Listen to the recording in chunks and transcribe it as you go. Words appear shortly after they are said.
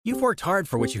You've worked hard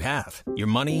for what you have. Your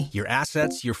money, your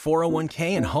assets, your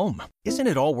 401k, and home. Isn't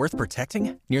it all worth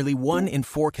protecting? Nearly 1 in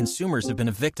 4 consumers have been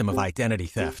a victim of identity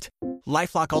theft.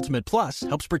 LifeLock Ultimate Plus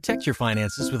helps protect your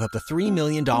finances with up to $3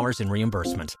 million in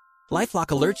reimbursement. LifeLock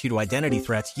alerts you to identity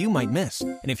threats you might miss.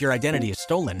 And if your identity is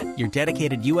stolen, your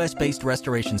dedicated U.S.-based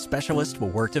restoration specialist will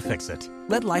work to fix it.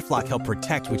 Let LifeLock help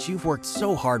protect what you've worked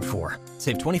so hard for.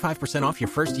 Save 25% off your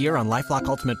first year on LifeLock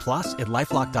Ultimate Plus at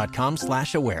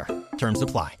LifeLock.com/aware. Terms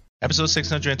apply. Episode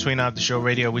 629 of the show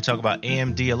radio, we talk about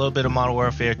AMD, a little bit of Modern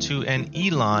Warfare 2, and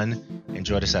Elon.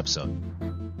 Enjoy this episode.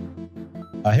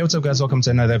 Hey, what's up, guys? Welcome to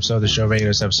another episode of the show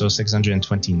radio. It's episode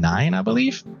 629, I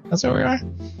believe. That's where we are.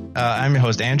 I'm your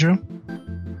host, Andrew.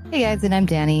 Hey, guys, and I'm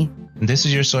Danny. And this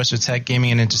is your source for tech,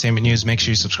 gaming, and entertainment news. Make sure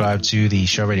you subscribe to the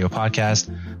show radio podcast,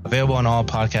 available on all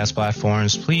podcast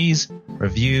platforms. Please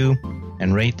review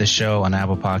and rate the show on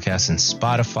Apple Podcasts and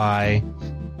Spotify.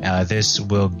 This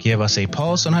will give us a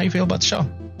pulse on how you feel about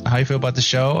the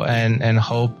show, and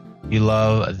hope you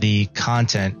love the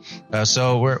content.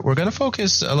 So we're going to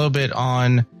focus a little bit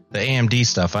on the AMD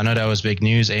stuff. I know that was big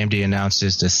news. AMD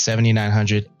announces the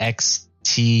 7900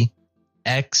 XTX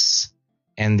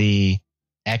and the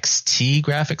XT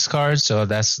graphics cards. So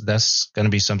that's going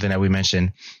to be something that we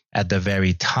mentioned at the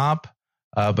very top.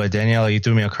 But Danielle, you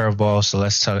threw me a curveball, so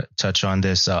let's touch on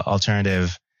this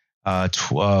alternative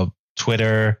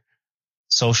Twitter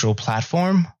social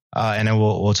platform, and then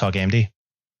we'll talk AMD.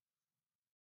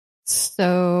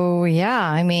 So, yeah,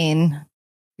 I mean,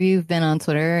 if you've been on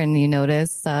Twitter and you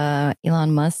notice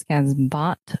Elon Musk has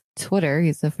bought Twitter.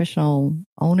 He's the official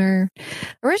owner.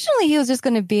 Originally, he was just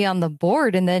going to be on the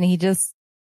board, and then he just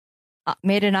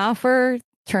made an offer,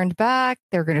 turned back.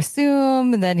 They're going to sue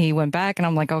him, and then he went back, and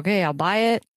I'm like, okay, I'll buy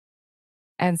it.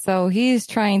 And so he's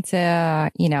trying to,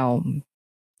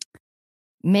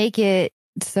 make it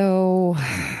so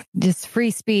just free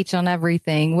speech on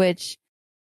everything, which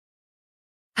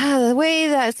the way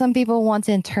that some people want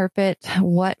to interpret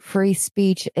what free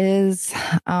speech is,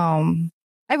 I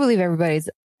believe everybody's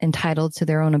entitled to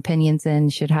their own opinions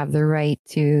and should have the right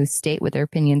to state what their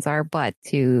opinions are, but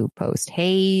to post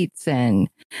hates and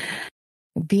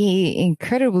be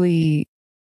incredibly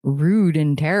rude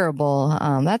and terrible,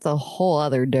 that's a whole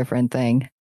other different thing.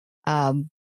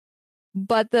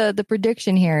 But the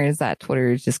prediction here is that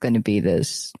Twitter is just going to be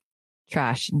this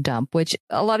trash dump, which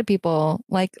a lot of people,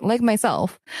 like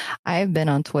myself, I've been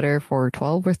on Twitter for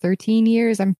 12 or 13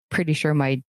 years. I'm pretty sure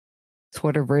my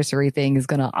Twitterversary thing is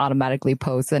going to automatically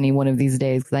post any one of these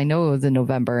days, because I know it was in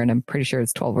November, and I'm pretty sure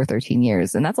it's 12 or 13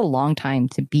 years. And that's a long time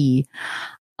to be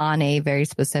on a very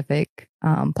specific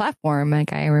platform.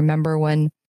 Like, I remember when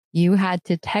you had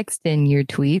to text in your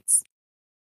tweets,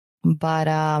 but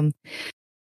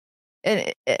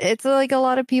it's like a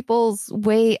lot of people's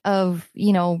way of,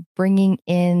 bringing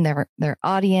in their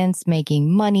audience,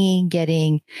 making money,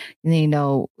 getting,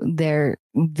 their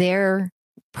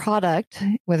product,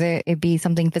 whether it be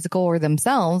something physical or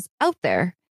themselves, out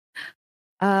there.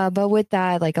 But with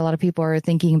that, like, a lot of people are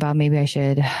thinking about, maybe I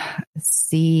should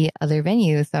see other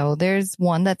venues. So there's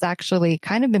one that's actually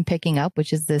kind of been picking up,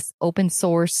 which is this open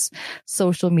source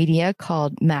social media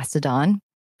called Mastodon.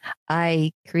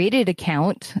 I created an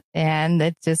account, and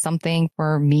it's just something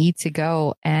for me to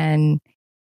go and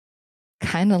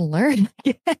kind of learn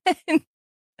again.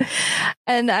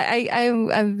 And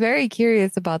I'm very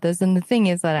curious about this. And the thing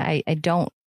is that I don't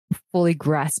fully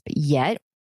grasp yet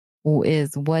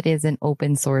is what is an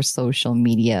open source social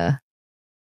media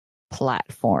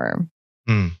platform.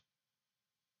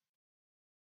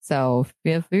 So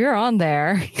if you're on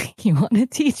there, you want to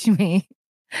teach me.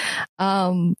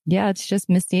 It's just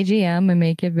Miss DGM. I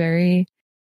make it very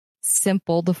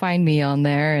simple to find me on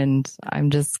there, and I'm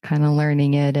just kind of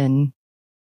learning it and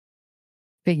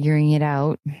figuring it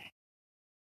out.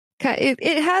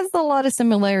 It has a lot of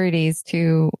similarities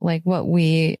to, like, what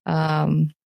we, what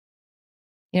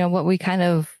we kind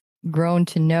of grown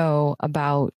to know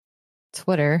about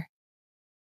Twitter.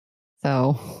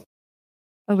 So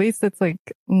at least it's like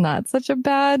not such a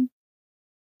bad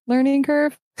learning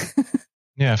curve.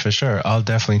 Yeah, for sure. I'll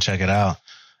definitely check it out.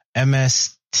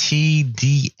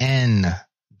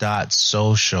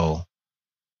 mstdn.social.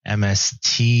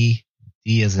 MSTD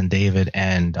as in David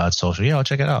N.social. Yeah, I'll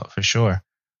check it out for sure.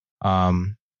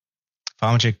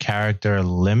 500 character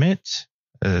limit.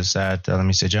 Is that, let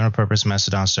me see, general purpose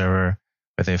Mastodon server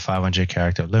with a 500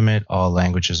 character limit. All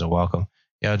languages are welcome.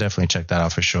 Yeah, I'll definitely check that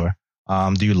out for sure.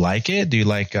 Do you like it? Do you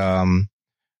like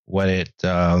what it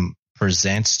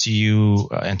presents to you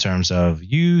in terms of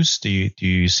use? Do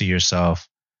you see yourself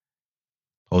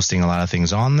posting a lot of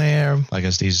things on there? I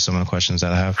guess these are some of the questions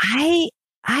that I have.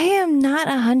 I am not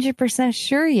 100%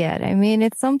 sure yet. I mean,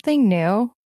 it's something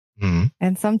new.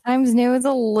 And sometimes new is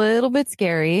a little bit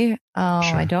scary. Sure.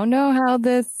 I don't know how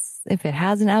if it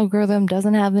has an algorithm,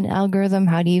 doesn't have an algorithm,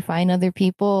 how do you find other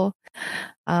people?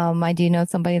 I do know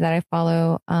somebody that I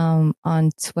follow on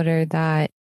Twitter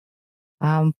that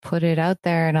put it out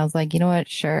there, and I was like, you know what?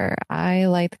 Sure. I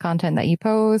like the content that you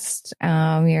post.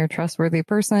 You're a trustworthy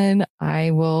person.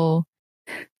 I will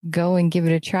go and give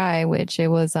it a try, which it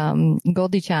was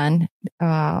Goldie Chan.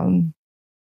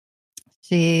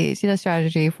 She does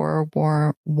strategy for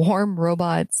warm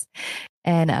robots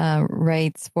and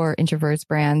writes for introverts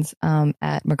brands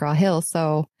at McGraw Hill.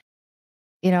 So,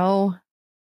 you know,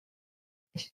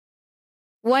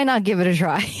 why not give it a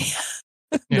try?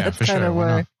 Yeah, That's for kind sure. of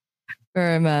where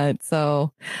I'm at.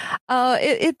 So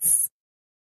it's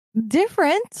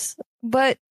different,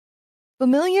 but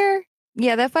familiar.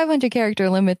 Yeah, that 500 character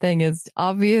limit thing is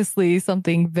obviously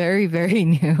something very, very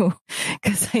new,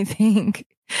 because I think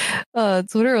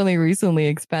Twitter only recently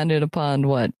expanded upon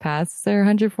past their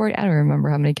 140. I don't remember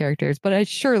how many characters, but it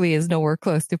surely is nowhere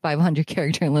close to 500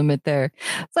 character limit there.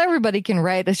 So everybody can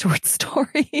write a short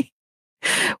story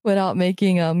without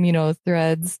making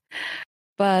threads.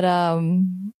 But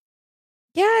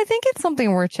yeah, I think it's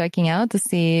something worth checking out to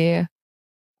see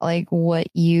like what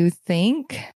you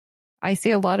think. I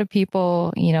see a lot of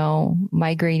people,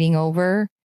 migrating over,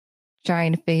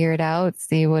 trying to figure it out,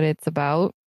 see what it's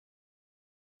about.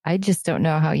 I just don't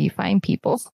know how you find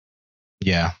people.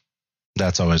 Yeah,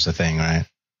 that's always the thing, right?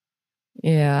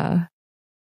 Yeah.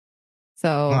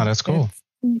 So no, that's cool.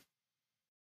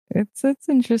 It's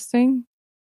interesting.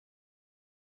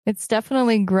 It's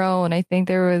definitely grown. I think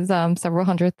there was several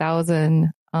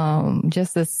 100,000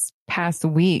 just this past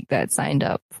week that signed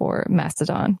up for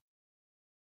Mastodon.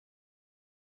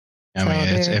 I mean,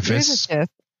 if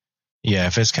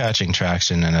it's catching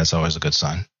traction, then that's always a good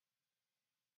sign.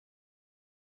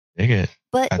 Dig it.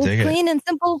 But it's clean and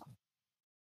simple.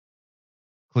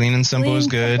 Clean and simple is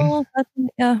good.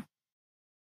 Yeah.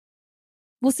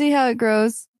 We'll see how it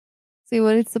grows. See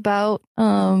what it's about.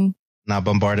 Not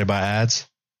bombarded by ads?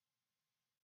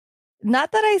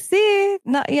 Not that I see.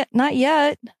 Not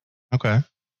yet. Okay.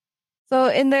 So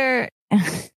in their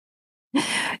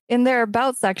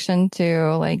about section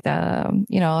too, like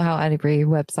how every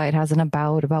website has an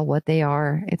about what they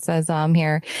are. It says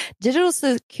here, digital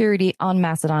security on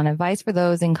Mastodon, advice for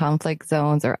those in conflict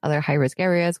zones or other high risk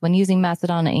areas. When using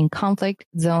Mastodon in conflict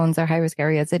zones or high risk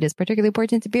areas, it is particularly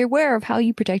important to be aware of how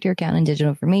you protect your account and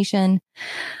digital information.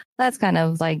 That's kind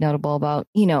of like notable about,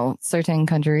 certain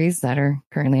countries that are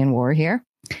currently in war here.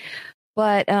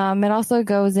 But it also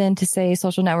goes in to say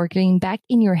social networking back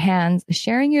in your hands.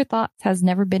 Sharing your thoughts has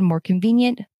never been more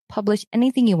convenient. Publish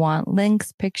anything you want,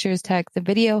 links, pictures, text, a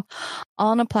video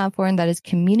on a platform that is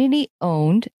community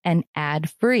owned and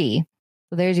ad free.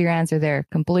 So there's your answer there.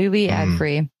 Completely ad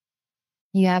free.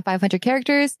 You have 500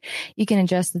 characters. You can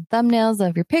adjust the thumbnails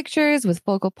of your pictures with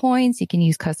focal points. You can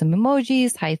use custom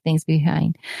emojis, hide things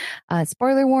behind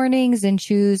spoiler warnings, and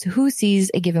choose who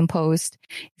sees a given post.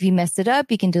 If you messed it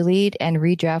up, you can delete and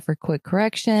redraft for quick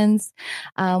corrections.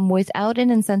 Without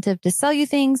an incentive to sell you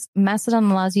things,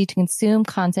 Mastodon allows you to consume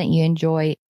content you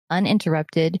enjoy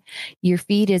uninterrupted. Your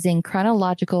feed is in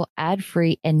chronological,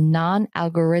 ad-free, and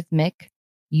non-algorithmic.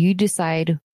 You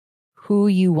decide who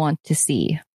you want to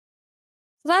see.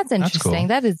 So that's interesting. Cool.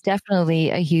 That is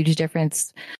definitely a huge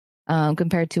difference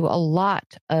compared to a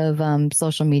lot of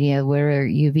social media, where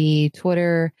you be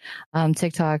Twitter,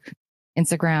 TikTok,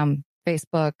 Instagram,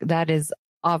 Facebook. That is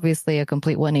obviously a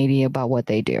complete 180 about what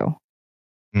they do.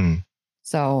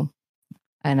 So,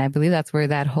 and I believe that's where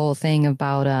that whole thing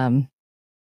about,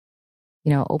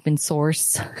 open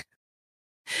source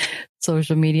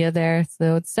social media there.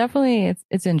 So it's definitely,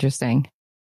 it's interesting.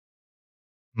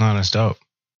 No, that's dope.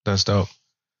 That's dope.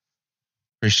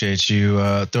 Appreciate you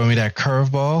throwing me that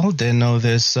curveball. Didn't know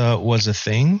this was a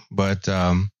thing, but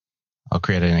I'll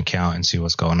create an account and see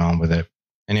what's going on with it.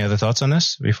 Any other thoughts on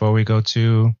this before we go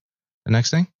to the next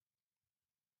thing?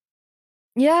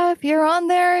 Yeah, if you're on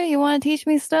there, you want to teach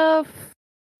me stuff,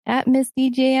 at Miss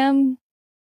DJM.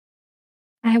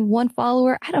 I have one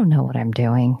follower. I don't know what I'm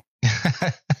doing.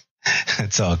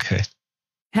 It's all good.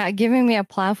 Giving me a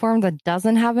platform that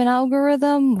doesn't have an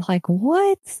algorithm? Like,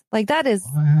 what? Like, that is...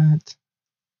 What?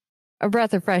 A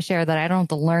breath of fresh air that I don't have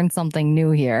to learn something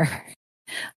new here.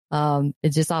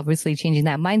 It's just obviously changing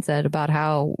that mindset about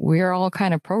how we're all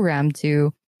kind of programmed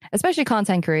to, especially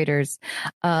content creators,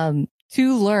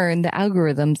 to learn the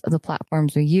algorithms of the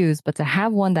platforms we use. But to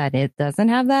have one that it doesn't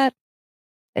have that,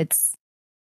 it's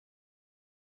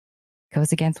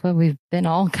goes against what we've been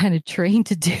all kind of trained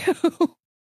to do.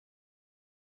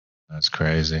 That's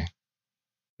crazy.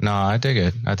 No, I dig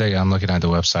it. I'm looking at the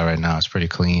website right now. It's pretty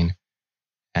clean.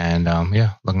 And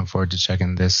yeah, looking forward to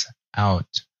checking this out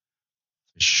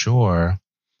for sure.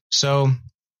 So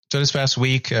this past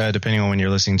week, depending on when you're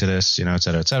listening to this,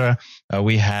 et cetera,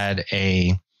 we had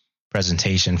a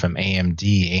presentation from AMD.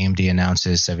 AMD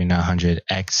announces 7900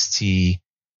 XTX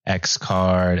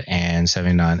card and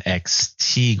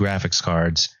 79XT graphics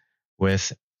cards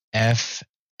with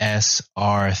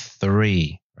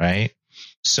FSR3, right?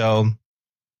 So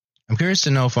I'm curious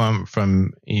to know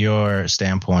from your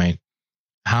standpoint,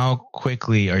 how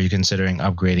quickly are you considering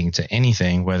upgrading to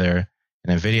anything, whether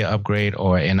an NVIDIA upgrade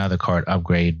or another card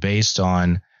upgrade, based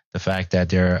on the fact that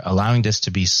they're allowing this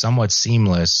to be somewhat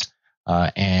seamless,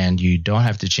 and you don't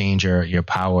have to change your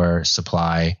power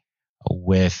supply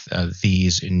with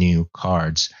these new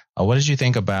cards. What did you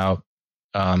think about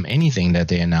anything that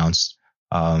they announced,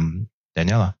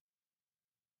 Daniela?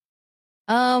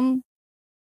 I'm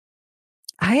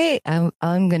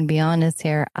going to be honest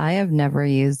here. I have never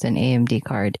used an AMD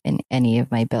card in any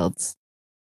of my builds.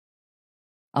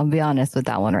 I'll be honest with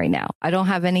that one right now. I don't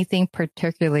have anything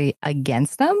particularly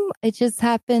against them. It just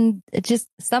happened. It just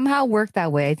somehow worked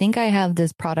that way. I think I have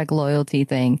this product loyalty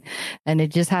thing, and it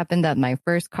just happened that my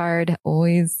first card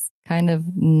always kind of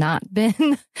not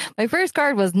been. My first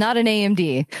card was not an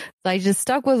AMD. So I just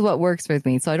stuck with what works with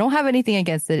me. So I don't have anything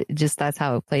against it. Just that's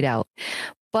how it played out.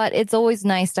 But it's always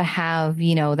nice to have,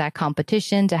 that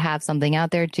competition, to have something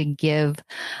out there to give,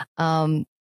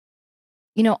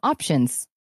 options.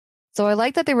 So I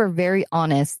like that they were very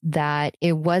honest that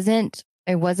it wasn't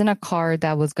a card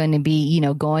that was going to be,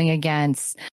 going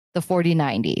against the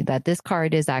 4090, that this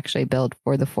card is actually built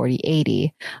for the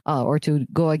 4080, or to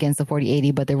go against the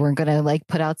 4080, but they weren't going to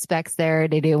put out specs there.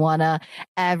 They didn't want to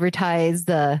advertise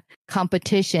the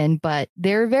competition, but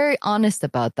they're very honest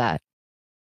about that.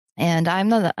 And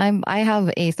I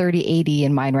have a 3080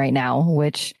 in mine right now,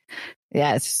 which,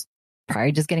 yeah, it's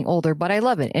probably just getting older, but I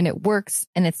love it and it works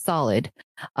and it's solid.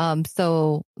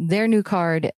 So their new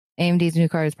card, AMD's new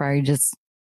card, is probably just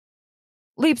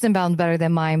leaps and bounds better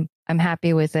than mine. I'm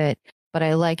happy with it, but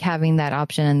I like having that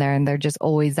option in there, and they're just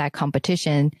always that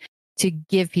competition to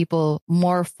give people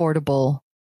more affordable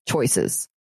choices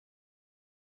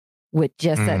with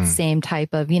just that same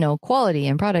type of, quality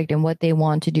and product and what they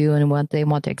want to do and what they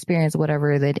want to experience,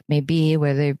 whatever that it may be,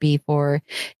 whether it be for,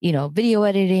 video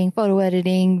editing, photo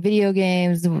editing, video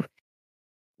games,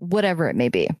 whatever it may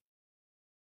be.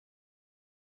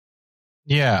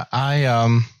 Yeah,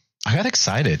 I got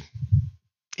excited,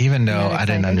 even though I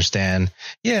didn't understand.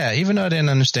 Yeah, even though I didn't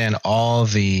understand all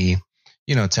the,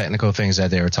 technical things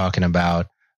that they were talking about.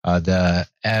 The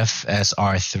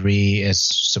FSR3 is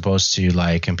supposed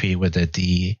to compete with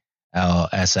the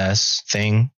DLSS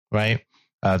thing, right?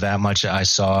 That much I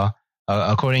saw.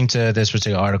 According to this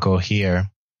particular article here,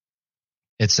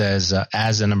 it says,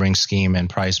 as the numbering scheme and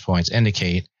price points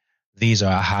indicate, these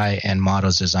are high-end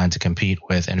models designed to compete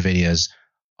with NVIDIA's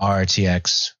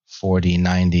RTX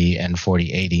 4090 and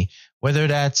 4080. Whether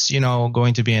that's,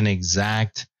 going to be an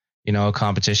exact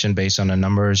competition based on the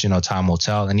numbers, time will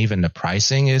tell. And even the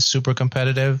pricing is super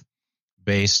competitive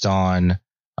based on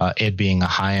it being a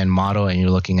high-end model, and you're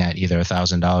looking at either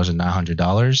 $1,000 or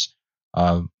 $900,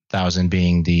 1,000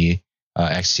 being the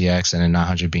XTX and then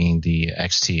 900 being the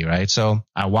XT, right? So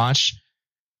I watched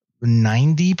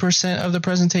 90% of the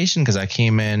presentation because I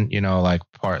came in,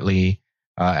 partly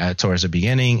towards the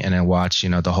beginning, and then watch,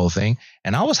 the whole thing.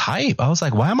 And I was hype. I was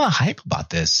like, why am I hype about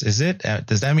this? Does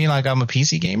that mean I'm a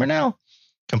PC gamer now?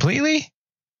 Completely?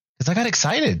 Because I got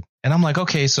excited. And I'm like,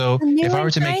 okay, so if I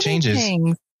were to make changes.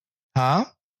 Things. Huh?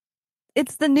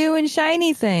 It's the new and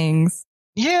shiny things.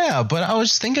 Yeah, but I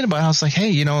was thinking about it. I was like,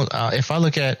 hey, if I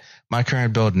look at my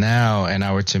current build now and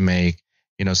I were to make,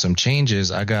 some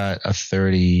changes, I got a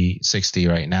 3060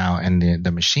 right now, and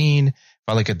the machine, if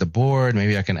I look at the board,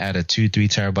 maybe I can add a 2-3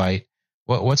 terabyte.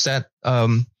 What's that?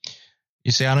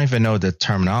 You see, I don't even know the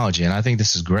terminology, and I think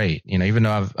this is great. Even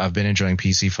though I've been enjoying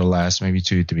PC for the last maybe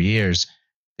 2-3 years,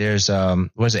 there's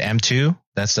what is it, M2?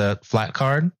 That's a flat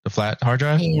card, the flat hard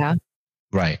drive. Yeah.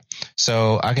 Right.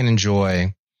 So I can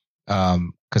enjoy,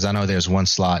 because I know there's one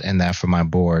slot in that for my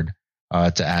board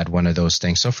to add one of those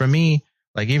things. So for me,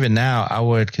 even now, I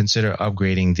would consider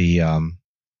upgrading the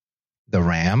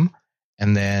RAM,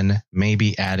 and then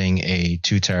maybe adding a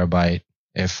 2 terabyte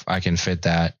if I can fit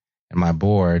that in my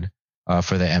board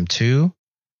for the M2.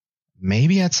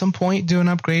 Maybe at some point do an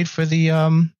upgrade for the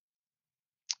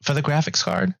graphics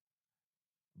card.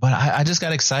 But I just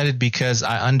got excited because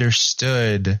I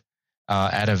understood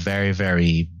at a very,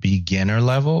 very beginner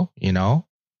level,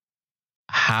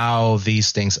 how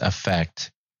these things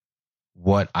affect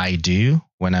what I do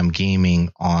when I'm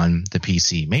gaming on the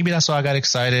PC. Maybe that's why I got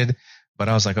excited, but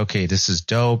I was like, okay, this is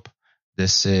dope.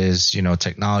 This is,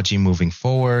 technology moving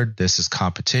forward. This is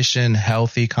competition,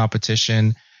 healthy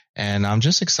competition. And I'm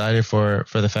just excited for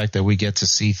the fact that we get to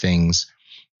see things,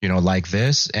 like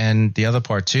this. And the other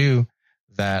part too,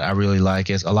 that I really like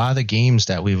is a lot of the games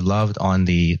that we've loved on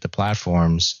the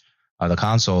platforms, the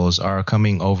consoles are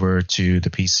coming over to the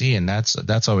PC. And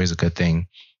that's always a good thing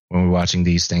when we're watching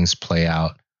these things play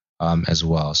out, as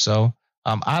well. So,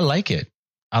 I like it.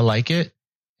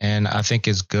 And I think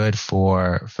it's good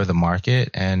for the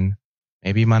market. And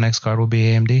maybe my next card will be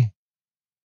AMD.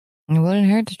 It wouldn't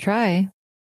hurt to try.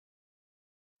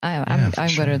 I'm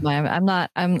sure. good with mine.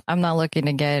 I'm not looking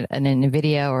to get an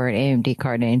NVIDIA or an AMD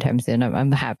card anytime soon.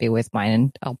 I'm happy with mine,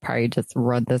 and I'll probably just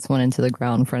run this one into the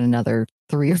ground for another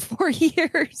 3 or 4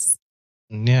 years.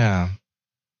 Yeah.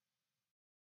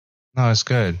 No, it's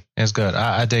good. It's good.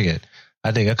 I dig it.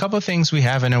 A couple of things we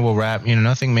have, and then we'll wrap.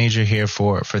 Nothing major here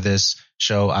for this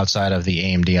show outside of the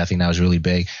AMD. I think that was really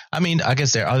big. I mean, I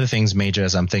guess there are other things major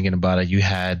as I'm thinking about it. You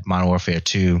had Modern Warfare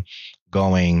 2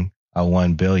 going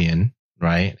 1 billion,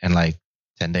 right? In like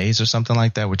 10 days or something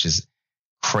like that, which is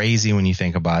crazy when you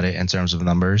think about it in terms of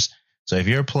numbers. So if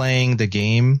you're playing the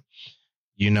game,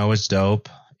 it's dope.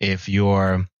 If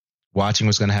you're watching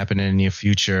what's going to happen in the near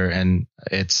future, and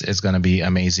it's going to be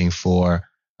amazing for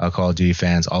Call of Duty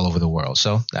fans all over the world.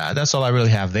 So that's all I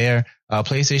really have there.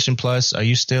 PlayStation Plus, are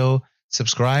you still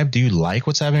subscribed? Do you like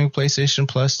what's happening with PlayStation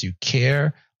Plus? Do you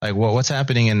care? Like what's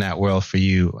happening in that world for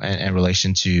you in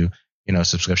relation to,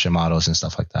 subscription models and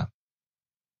stuff like that?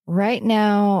 Right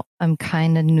now, I'm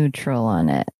kind of neutral on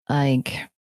it. Like,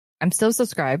 I'm still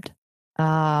subscribed.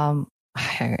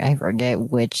 I forget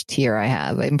which tier I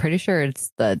have. I'm pretty sure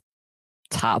it's the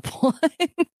top one.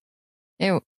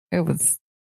 It was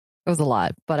a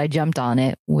lot, but I jumped on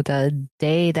it with the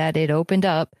day that it opened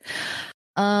up.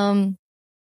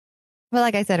 But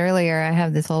like I said earlier, I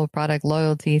have this whole product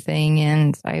loyalty thing,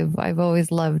 and I've always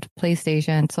loved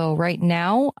PlayStation. So right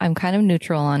now, I'm kind of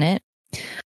neutral on it,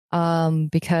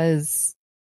 because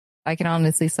I can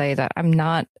honestly say that I'm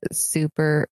not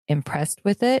super impressed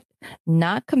with it,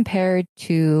 not compared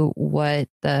to what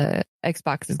the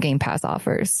Xbox's Game Pass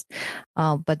offers.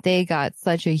 But they got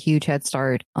such a huge head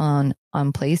start on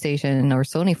PlayStation or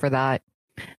Sony for that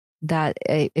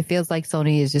it feels like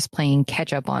Sony is just playing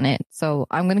catch up on it. So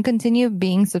I'm going to continue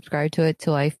being subscribed to it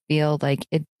till I feel like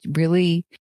it really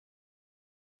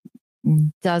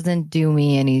doesn't do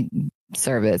me any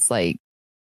service. Like,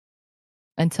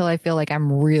 until I feel like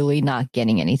I'm really not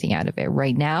getting anything out of it.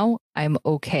 Right now, I'm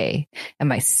okay.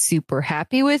 Am I super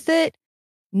happy with it?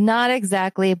 Not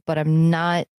exactly, but I'm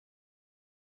not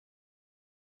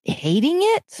hating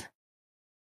it.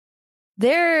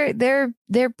 Their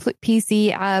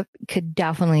PC app could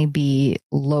definitely be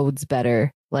loads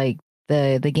better. Like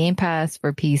the Game Pass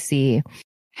for PC,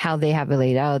 how they have it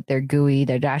laid out, their GUI,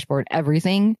 their dashboard,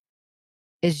 everything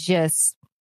is just,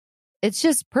 it's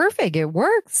just perfect. It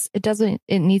works. It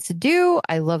needs to do.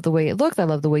 I love the way it looks. I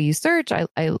love the way you search.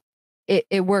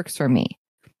 It works for me.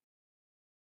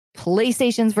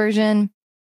 PlayStation's version,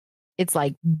 it's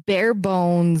like bare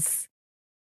bones.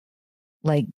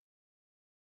 Like,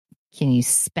 can you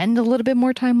spend a little bit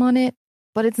more time on it?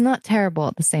 But it's not terrible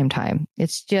at the same time.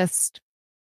 It's just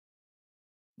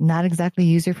not exactly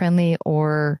user friendly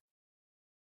or,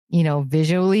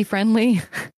 visually friendly.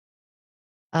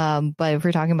 But if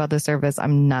we're talking about the service,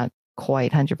 I'm not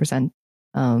quite 100%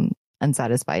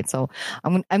 unsatisfied. So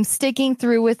I'm sticking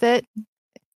through with it,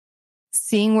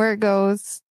 seeing where it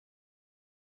goes.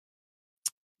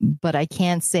 But I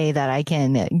can't say that I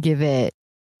can give it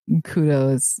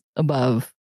kudos above,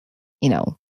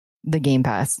 the Game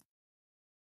Pass.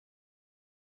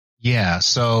 Yeah.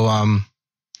 So I'm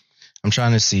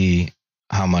trying to see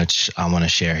how much I want to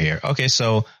share here. Okay.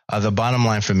 So the bottom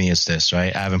line for me is this,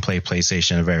 right? I haven't played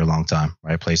PlayStation in a very long time,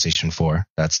 right? PlayStation 4.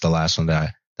 That's the last one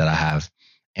that I have.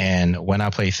 And when I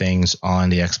play things on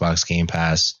the Xbox Game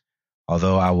Pass,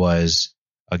 although I was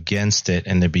against it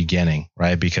in the beginning,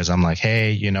 right? Because I'm like,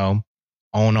 hey,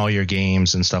 own all your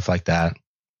games and stuff like that.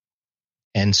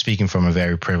 And speaking from a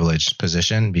very privileged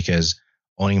position, because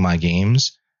owning my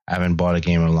games, I haven't bought a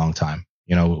game in a long time.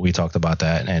 We talked about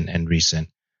that in recent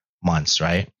months,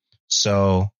 right?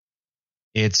 So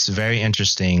it's very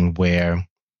interesting where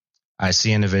I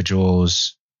see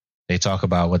individuals, they talk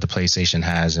about what the PlayStation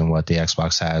has and what the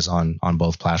Xbox has on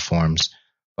both platforms.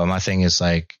 But my thing is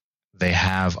like, they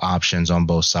have options on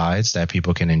both sides that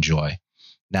people can enjoy.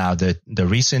 Now, the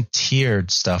recent tiered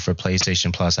stuff for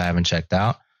PlayStation Plus, I haven't checked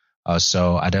out.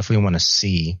 So I definitely want to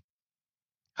see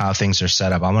how things are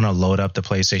set up. I'm going to load up the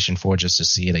PlayStation 4 just to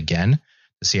see it again,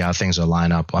 to see how things will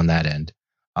line up on that end.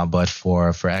 But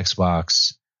for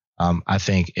Xbox, I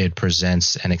think it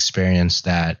presents an experience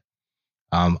that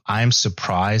I'm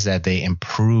surprised that they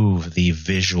improve the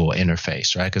visual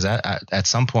interface, right? Because at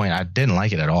some point I didn't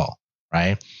like it at all,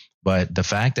 right? But the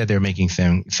fact that they're making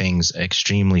things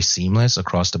extremely seamless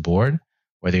across the board,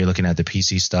 whether you're looking at the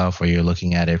PC stuff or you're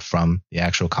looking at it from the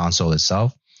actual console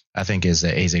itself, I think is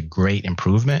a great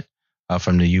improvement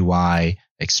from the UI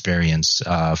experience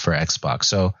for Xbox.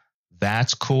 So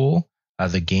that's cool.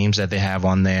 The games that they have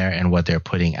on there and what they're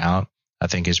putting out, I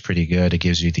think is pretty good. It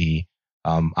gives you the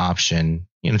option,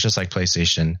 just like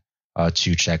PlayStation,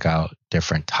 to check out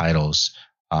different titles.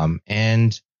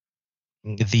 And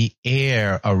the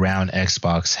air around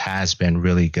Xbox has been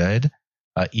really good,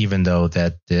 even though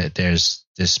that there's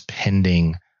this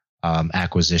pending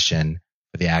acquisition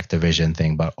for the Activision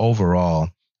thing. But overall,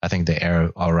 I think the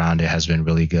air around it has been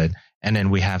really good. And then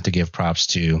we have to give props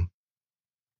to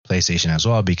PlayStation as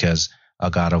well, because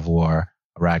God of War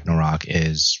Ragnarok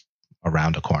is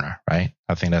around the corner, right?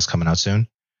 I think that's coming out soon.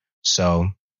 So,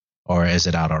 or is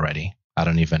it out already? I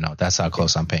don't even know. That's how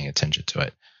close I'm paying attention to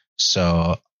it.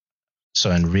 So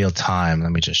in real time,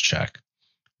 let me just check,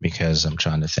 because I'm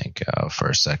trying to think for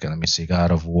a second. Let me see.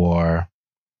 God of War,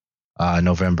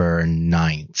 November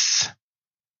 9th.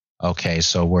 Okay,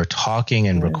 so we're talking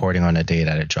and recording on the day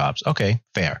that it drops. Okay,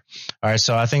 fair. All right,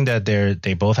 so I think that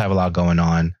they both have a lot going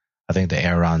on. I think the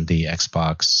air on the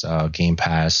Xbox Game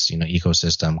Pass,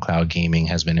 ecosystem, cloud gaming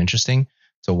has been interesting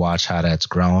to watch how that's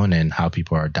grown and how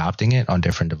people are adopting it on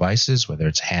different devices, whether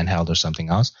it's handheld or something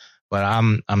else. But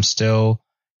I'm still,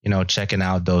 checking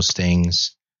out those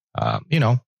things,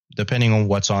 depending on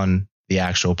what's on the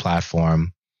actual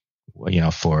platform.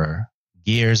 For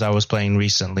Gears I was playing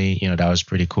recently, that was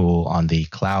pretty cool on the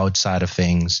cloud side of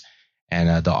things,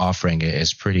 and the offering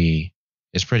is pretty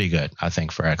good, I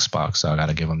think, for Xbox. So I got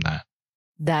to give them that.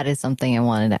 That is something I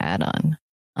wanted to add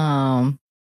on.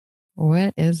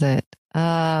 What is it?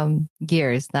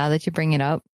 Gears. Now that you bring it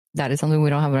up, that is something we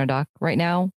don't have on our dock right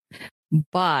now.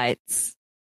 But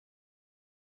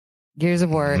Gears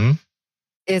of War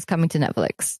is coming to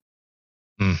Netflix.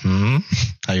 Mm-hmm.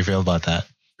 How you feel about that?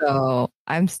 So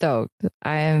I'm stoked.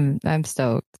 I'm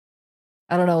stoked.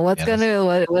 I don't know what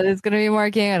it's gonna be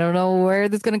marking. I don't know where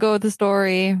this is gonna go with the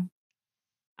story.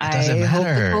 I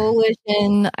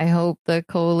hope the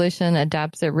coalition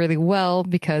adapts it really well,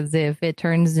 because if it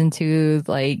turns into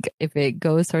if it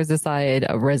goes towards the side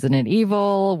of Resident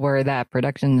Evil, where that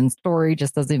production and story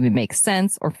just doesn't even make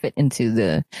sense or fit into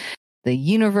the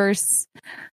universe,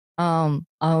 I'm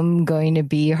going to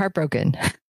be heartbroken.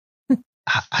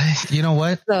 You know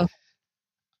what? So,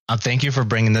 thank you for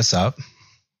bringing this up.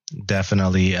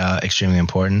 Definitely extremely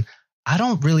important. I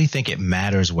don't really think it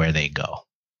matters where they go.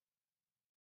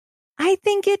 I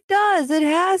think it does. It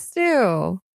has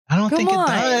to. I don't think it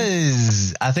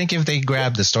does. I think if they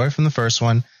grab the story from the first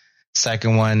one,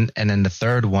 second one, and then the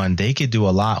third one, they could do a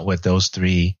lot with those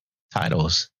three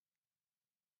titles.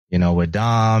 With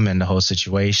Dom and the whole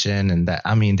situation, and that.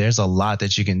 I mean, there's a lot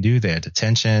that you can do there. The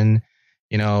tension,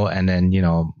 and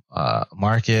then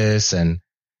Marcus, and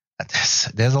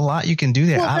there's a lot you can do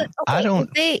there. Well, I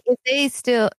don't.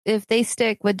 If they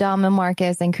stick with Dom and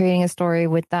Marcus and creating a story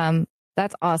with them,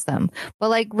 that's awesome.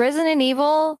 But Resident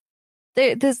Evil,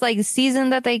 this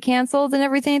season that they canceled and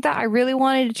everything like that, I really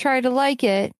wanted to try to like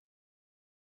it,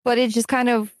 but it just kind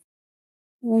of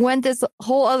went this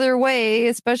whole other way,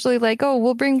 especially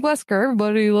we'll bring Wesker.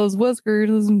 Everybody loves Wesker.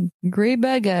 He's a great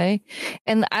bad guy.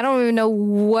 And I don't even know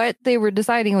what they were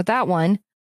deciding with that one.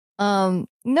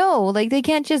 No, they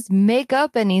can't just make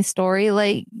up any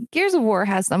story. Gears of War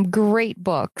has some great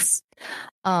books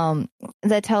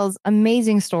that tells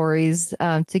amazing stories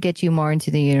to get you more into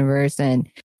the universe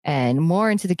and more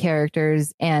into the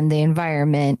characters and the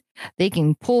environment. They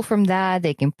can pull from that.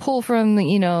 They can pull from,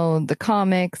 the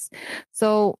comics.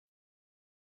 So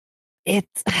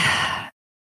it's...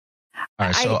 All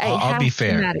right, so I'll be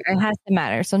fair. It has to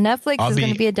matter. So Netflix is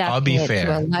going to be adapting it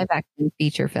to a live-action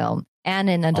feature film and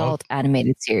an adult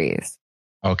animated series.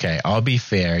 Okay, I'll be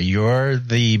fair. You're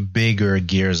the bigger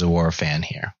Gears of War fan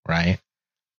here, right?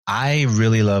 I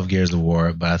really love Gears of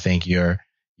War, but I think your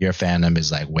fandom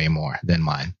is way more than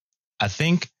mine. I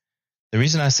think the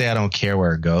reason I say I don't care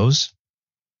where it goes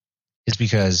is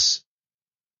because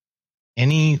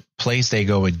any place they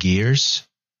go with Gears,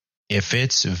 if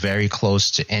it's very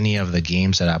close to any of the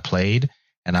games that I played,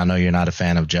 and I know you're not a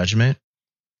fan of Judgment,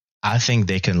 I think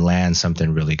they can land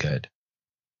something really good.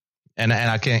 And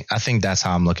I think that's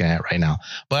how I'm looking at it right now.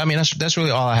 But I mean, that's really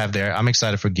all I have there. I'm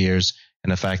excited for Gears.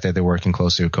 And the fact that they're working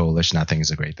closely with Coalition, I think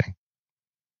is a great thing.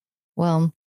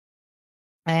 Well,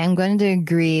 I am going to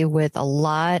agree with a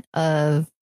lot of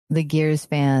the Gears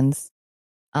fans,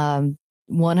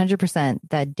 100%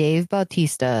 that Dave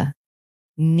Bautista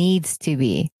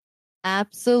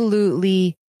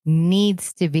absolutely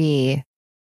needs to be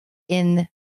in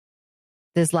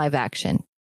this live action.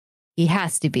 He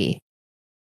has to be.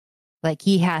 Like,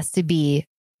 he has to be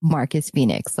Marcus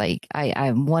Phoenix. Like,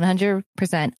 I'm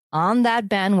 100% on that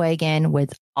bandwagon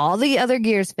with all the other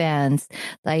Gears fans.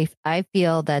 Like, I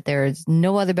feel that there is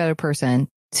no other better person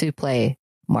to play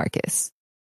Marcus.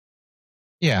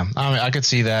 Yeah, I mean, I could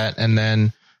see that. And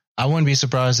then I wouldn't be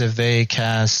surprised if they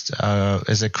cast,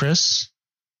 is it Chris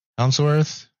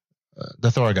Hemsworth?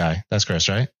 The Thor guy. That's Chris,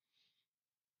 right?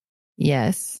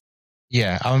 Yes.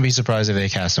 Yeah, I wouldn't be surprised if they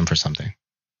cast him for something.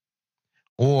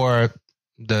 Or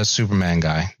the Superman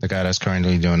guy, the guy that's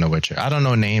currently doing The Witcher. I don't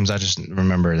know names. I just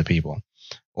remember the people.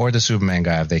 Or the Superman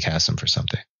guy if they cast him for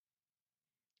something.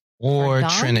 Or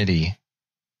Trinity.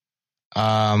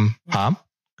 Could you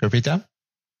repeat that?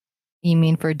 You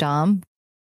mean for Dom?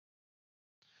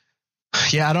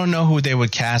 Yeah, I don't know who they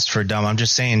would cast for Dom. I'm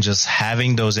just saying, just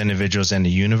having those individuals in the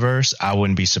universe, I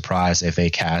wouldn't be surprised if they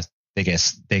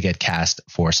get cast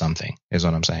for something, is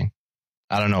what I'm saying.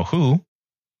 I don't know who,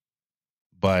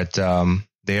 but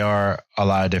they are a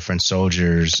lot of different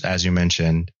soldiers, as you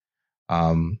mentioned,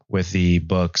 with the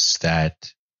books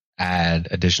that add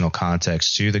additional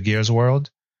context to the Gears world.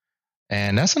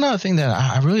 And that's another thing that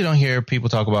I really don't hear people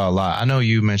talk about a lot. I know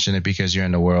you mentioned it because you're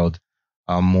in the world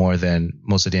more than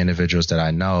most of the individuals that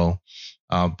I know.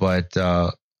 But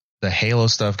the Halo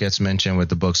stuff gets mentioned with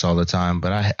the books all the time.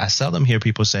 But I seldom hear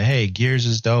people say, hey, Gears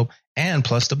is dope, and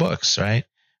plus the books, right?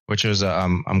 Which was,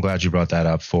 I'm glad you brought that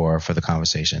up for the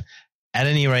conversation. At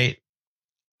any rate,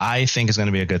 I think it's going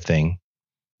to be a good thing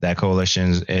that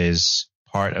Coalition is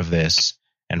part of this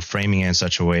and framing it in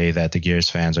such a way that the Gears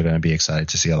fans are going to be excited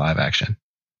to see a live action.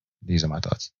 These are my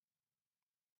thoughts.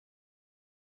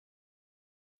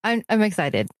 I'm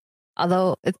excited.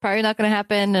 Although it's probably not going to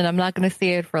happen and I'm not going to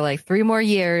see it for like 3 more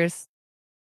years.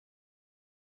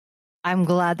 I'm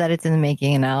glad that it's in the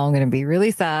making, and now I'm going to be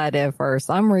really sad if for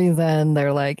some reason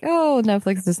they're like, oh,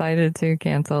 Netflix decided to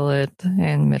cancel it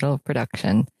in middle of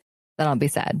production. Then I'll be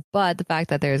sad. But the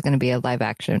fact that there's going to be a live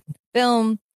action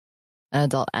film, an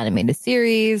adult animated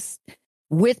series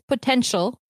with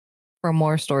potential for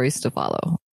more stories to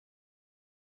follow.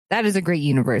 That is a great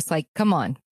universe. Like, come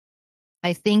on.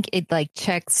 I think it like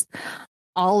checks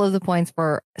all of the points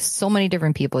for so many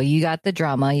different people. You got the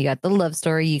drama, you got the love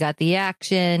story, you got the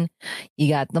action, you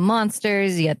got the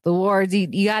monsters, you got the wars,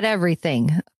 you got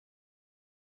everything.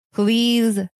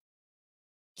 Please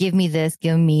give me this.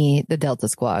 Give me the Delta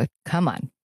Squad. Come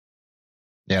on.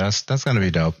 Yeah, that's going to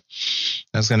be dope.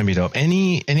 That's going to be dope.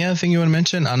 Any other thing you want to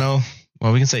mention? I know,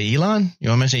 well, we can say Elon. You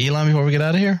want to mention Elon before we get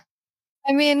out of here?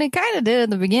 I mean, it kind of did at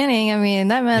the beginning. I mean,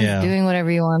 that man's doing whatever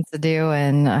he wants to do,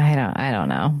 and I don't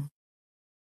know.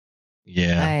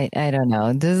 Yeah, I don't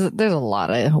know. There's a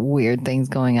lot of weird things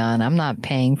going on. I'm not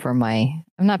paying for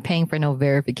no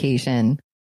verification.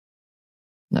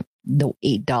 No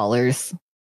 $8.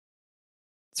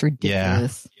 It's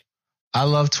ridiculous. Yeah. I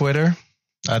love Twitter.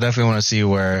 I definitely want to see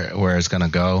where it's gonna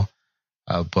go.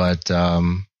 But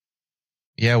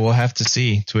yeah, we'll have to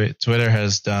see. Twitter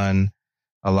has done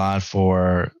a lot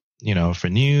for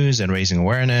news and raising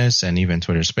awareness, and even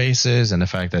Twitter Spaces, and the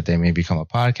fact that they may become a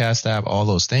podcast app, all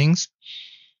those things.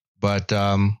 But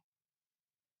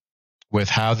with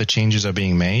how the changes are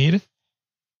being made,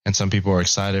 and some people are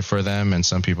excited for them and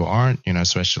some people aren't,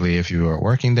 especially if you are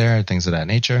working there, things of that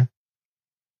nature.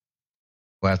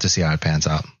 We'll have to see how it pans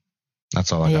out.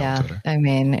 That's all I got on Twitter. I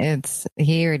mean,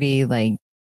 he already like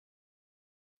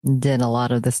did a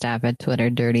lot of the staff at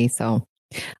Twitter dirty, so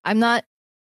I'm not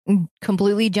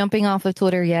completely jumping off of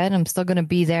Twitter yet. I'm still going to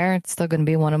be there. It's still going to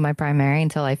be one of my primary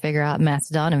until I figure out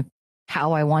Mastodon and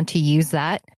how I want to use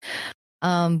that.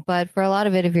 But for a lot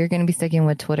of it, if you're going to be sticking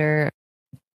with Twitter,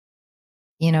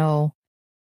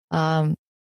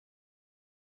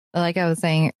 like I was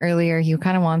saying earlier, he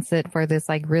kind of wants it for this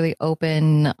like really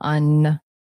open,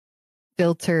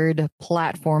 unfiltered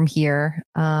platform here.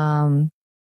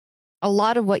 A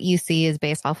lot of what you see is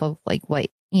based off of like what,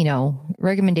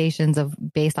 recommendations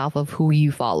based off of who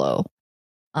you follow.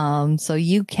 So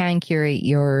you can curate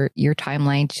your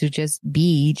timeline to just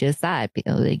be just that,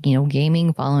 like,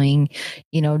 gaming, following,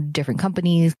 different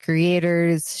companies,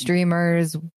 creators,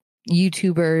 streamers,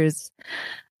 YouTubers,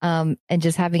 and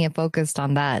just having it focused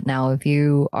on that. Now, if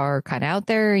you are kind of out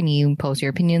there and you post your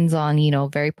opinions on,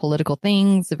 very political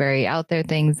things, very out there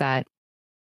things that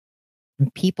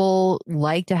people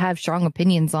like to have strong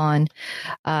opinions on,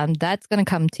 that's going to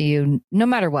come to you no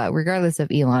matter what, regardless if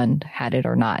Elon had it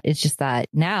or not. It's just that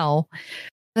now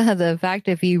the fact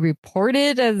if you report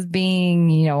it as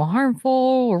being, harmful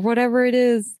or whatever it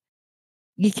is,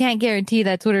 you can't guarantee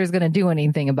that Twitter is going to do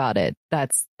anything about it.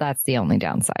 That's the only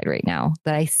downside right now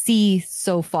that I see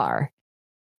so far.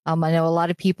 I know a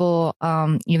lot of people,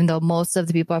 even though most of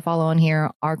the people I follow on here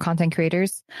are content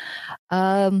creators,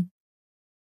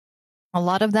 a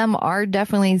lot of them are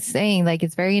definitely saying like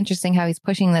it's very interesting how he's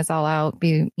pushing this all out,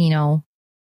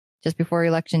 just before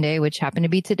election day, which happened to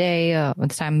be today at the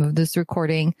time of this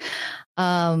recording.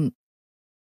 And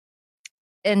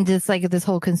just like this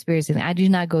whole conspiracy thing, I do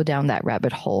not go down that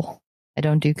rabbit hole. I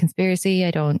don't do conspiracy.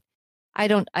 I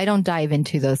don't dive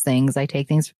into those things. I take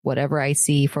things, whatever I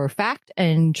see for fact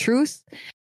and truth,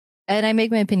 and I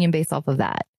make my opinion based off of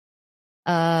that.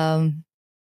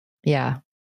 Yeah.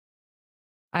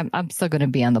 I'm still going to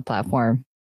be on the platform.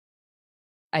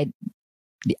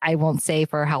 I won't say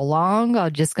for how long.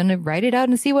 I'm just going to write it out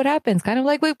and see what happens. Kind of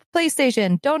like with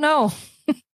PlayStation. Don't know.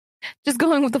 Just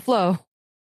going with the flow.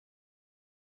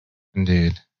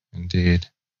 Indeed.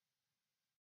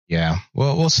 Yeah.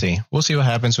 Well, we'll see. We'll see what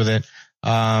happens with it.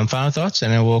 Final thoughts,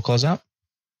 and then we'll close out.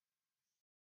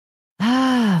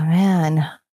 Ah, man.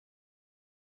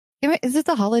 Is it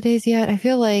the holidays yet? I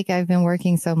feel like I've been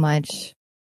working so much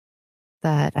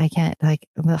that I can't,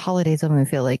 the holidays don't even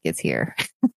feel like it's here.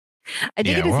 I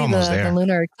did get to see the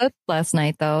lunar eclipse last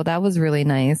night, though. That was really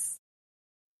nice.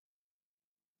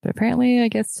 But apparently, I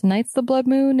guess tonight's the blood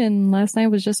moon, and last night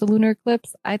was just a lunar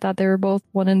eclipse. I thought they were both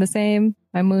one and the same.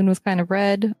 My moon was kind of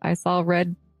red. I saw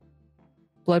red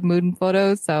blood moon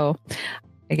photos, so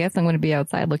I guess I'm going to be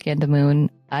outside looking at the moon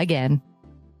again.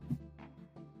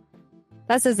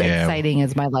 That's as exciting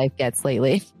as my life gets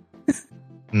lately.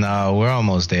 No, we're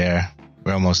almost there.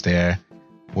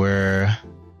 We're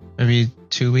maybe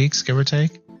 2 weeks, give or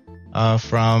take,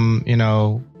 from,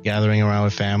 gathering around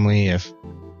with family, if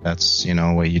that's,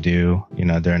 what you do,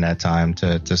 during that time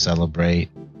to celebrate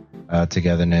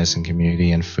togetherness and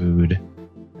community and food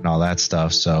and all that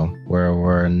stuff. So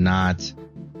we're not,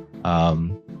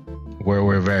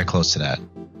 we're very close to that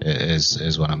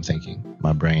is what I'm thinking,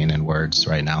 my brain and words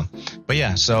right now. But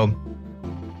yeah, so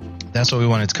that's what we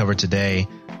wanted to cover today.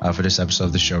 For this episode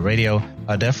of the show radio.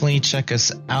 Definitely check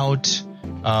us out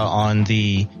on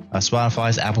the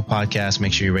Spotify's Apple Podcast.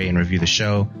 Make sure you rate and review the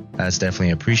show. That's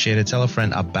definitely appreciated. Tell a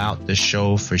friend about the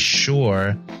show for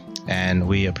sure. And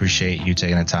we appreciate you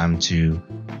taking the time to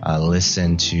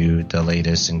listen to the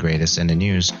latest and greatest in the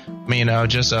news.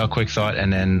 Just a quick thought,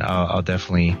 and then I'll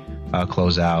definitely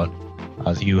close out.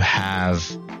 You have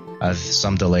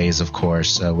some delays, of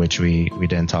course, which we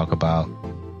didn't talk about.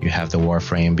 You have the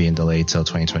Warframe being delayed till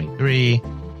 2023,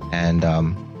 and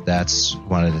that's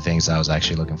one of the things I was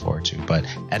actually looking forward to. But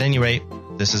at any rate,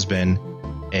 this has been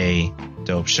a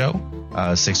dope show.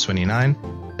 629.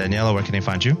 Daniela, where can they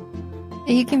find you?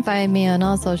 You can find me on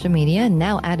all social media,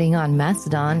 now adding on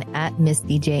Mastodon at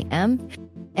MissyJM.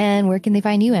 And where can they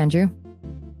find you, Andrew?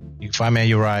 You can find me at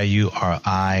Uriah,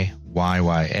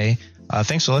 Uriyya.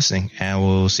 Thanks for listening, and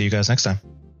we'll see you guys next time.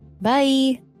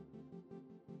 Bye.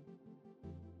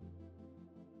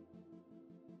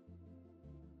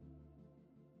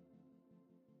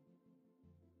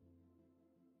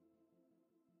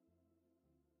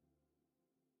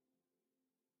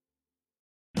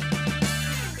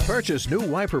 Purchase new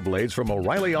wiper blades from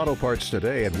O'Reilly Auto Parts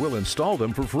today and we'll install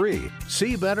them for free.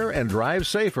 See better and drive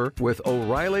safer with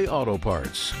O'Reilly Auto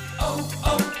Parts.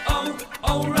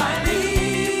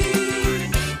 O'Reilly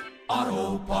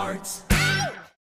Auto Parts.